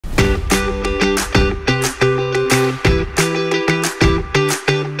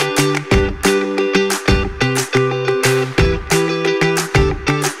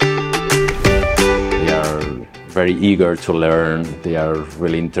very eager to learn. They are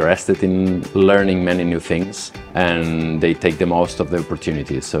really interested in learning many new things, and they take the most of the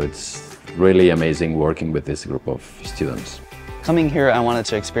opportunities. So it's really amazing working with this group of students. Coming here, I wanted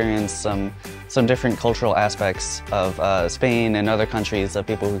to experience some different cultural aspects of Spain and other countries of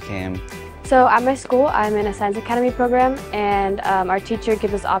people who came. So at my school, I'm in a Science Academy program, and our teacher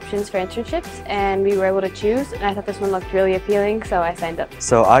gives us options for internships, and we were able to choose, and I thought this one looked really appealing, so I signed up.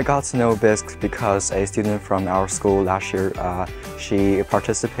 So I got to know BIYSC because a student from our school last year, she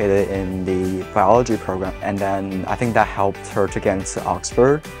participated in the biology program, and then I think that helped her to get into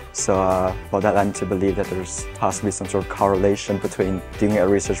Oxford. So well, that led me to believe that there's possibly some sort of correlation between doing a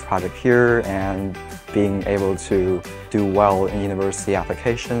research project here and being able to do well in university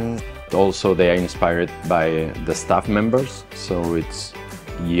applications. Also, they are inspired by the staff members, so it's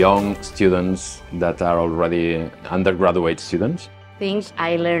young students that are already undergraduate students. Things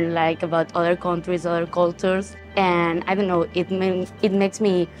I learned like about other countries, other cultures, and I don't know, it makes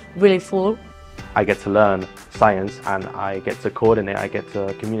me really full. I get to learn science and I get to coordinate, I get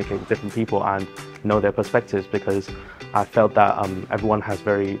to communicate with different people and know their perspectives, because I felt that everyone has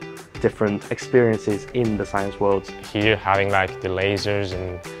very different experiences in the science world. Here, having like the lasers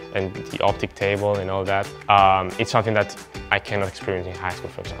and the optic table and all that, it's something that I cannot experience in high school,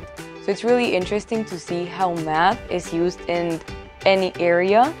 for example. So it's really interesting to see how math is used in any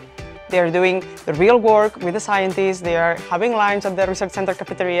area. They are doing the real work with the scientists, they are having lunch at the research center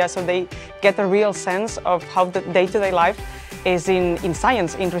cafeteria, so they get a real sense of how the day-to-day life is in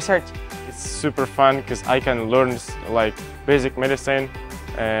science, in research. It's super fun because I can learn like basic medicine,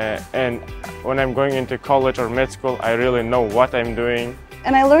 and when I'm going into college or med school, I really know what I'm doing.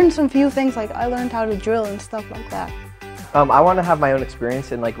 And I learned some few things, like I learned how to drill and stuff like that. I want to have my own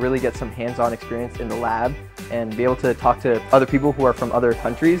experience and like really get some hands-on experience in the lab and be able to talk to other people who are from other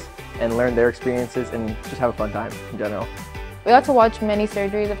countries and learn their experiences and just have a fun time in general. We got to watch many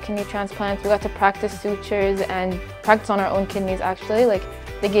surgeries of kidney transplants. We got to practice sutures and practice on our own kidneys actually. Like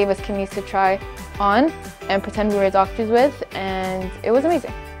they gave us kidneys to try on and pretend we were doctors with, and it was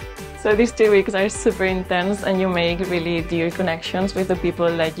amazing. So these 2 weeks are super intense, and you make really dear connections with the people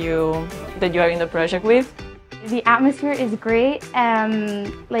that you are in the project with. The atmosphere is great.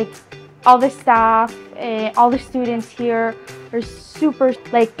 Like all the staff, all the students here are super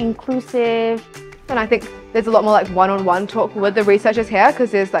like inclusive. And I think there's a lot more like one-on-one talk with the researchers here, because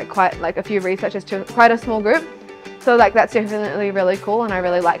there's like quite like a few researchers to quite a small group. So like that's definitely really cool, and I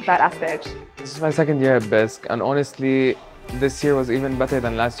really like that aspect. This is my second year at BIYSC, and honestly, this year was even better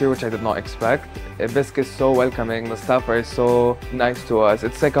than last year, which I did not expect. BIYSC is so welcoming, the staff are so nice to us.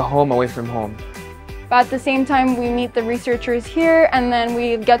 It's like a home away from home. But at the same time, we meet the researchers here, and then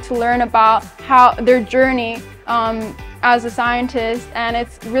we get to learn about how their journey as a scientist, and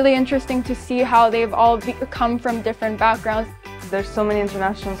it's really interesting to see how they've all come from different backgrounds. There's so many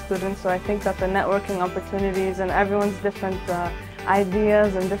international students, so I think that the networking opportunities and everyone's different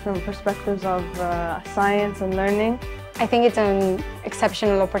ideas and different perspectives of science and learning. I think it's an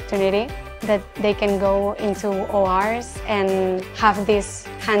exceptional opportunity that they can go into ORs and have this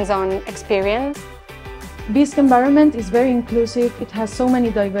hands-on experience. BIYSC environment is very inclusive. It has so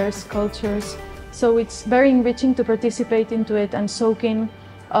many diverse cultures, so it's very enriching to participate into it and soak in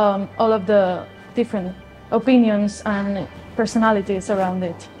all of the different opinions and personalities around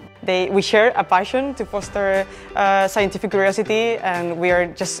it. We share a passion to foster scientific curiosity, and we are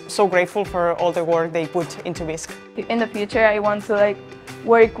just so grateful for all the work they put into BIYSC. In the future, I want to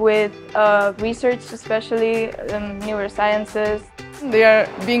work with research, especially neurosciences. They are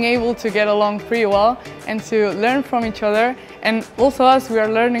being able to get along pretty well and to learn from each other, and also us, we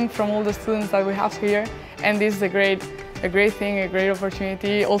are learning from all the students that we have here, and this is a great thing, a great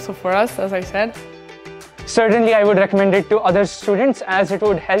opportunity also for us, as I said. Certainly, I would recommend it to other students, as it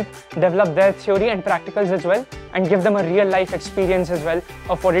would help develop their theory and practicals as well, and give them a real-life experience as well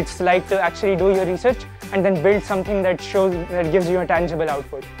of what it's like to actually do your research and then build something that gives you a tangible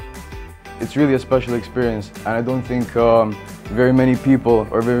output. It's really a special experience, and I don't think very many people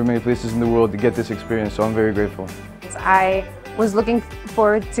or very many places in the world get this experience, so I'm very grateful. I was looking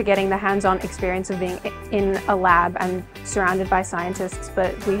forward to getting the hands-on experience of being in a lab and surrounded by scientists,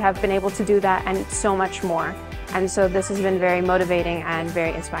 but we have been able to do that and so much more. And so this has been very motivating and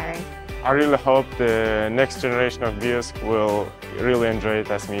very inspiring. I really hope the next generation of BIYSC will really enjoy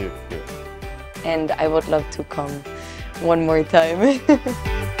it as me do. And I would love to come one more time.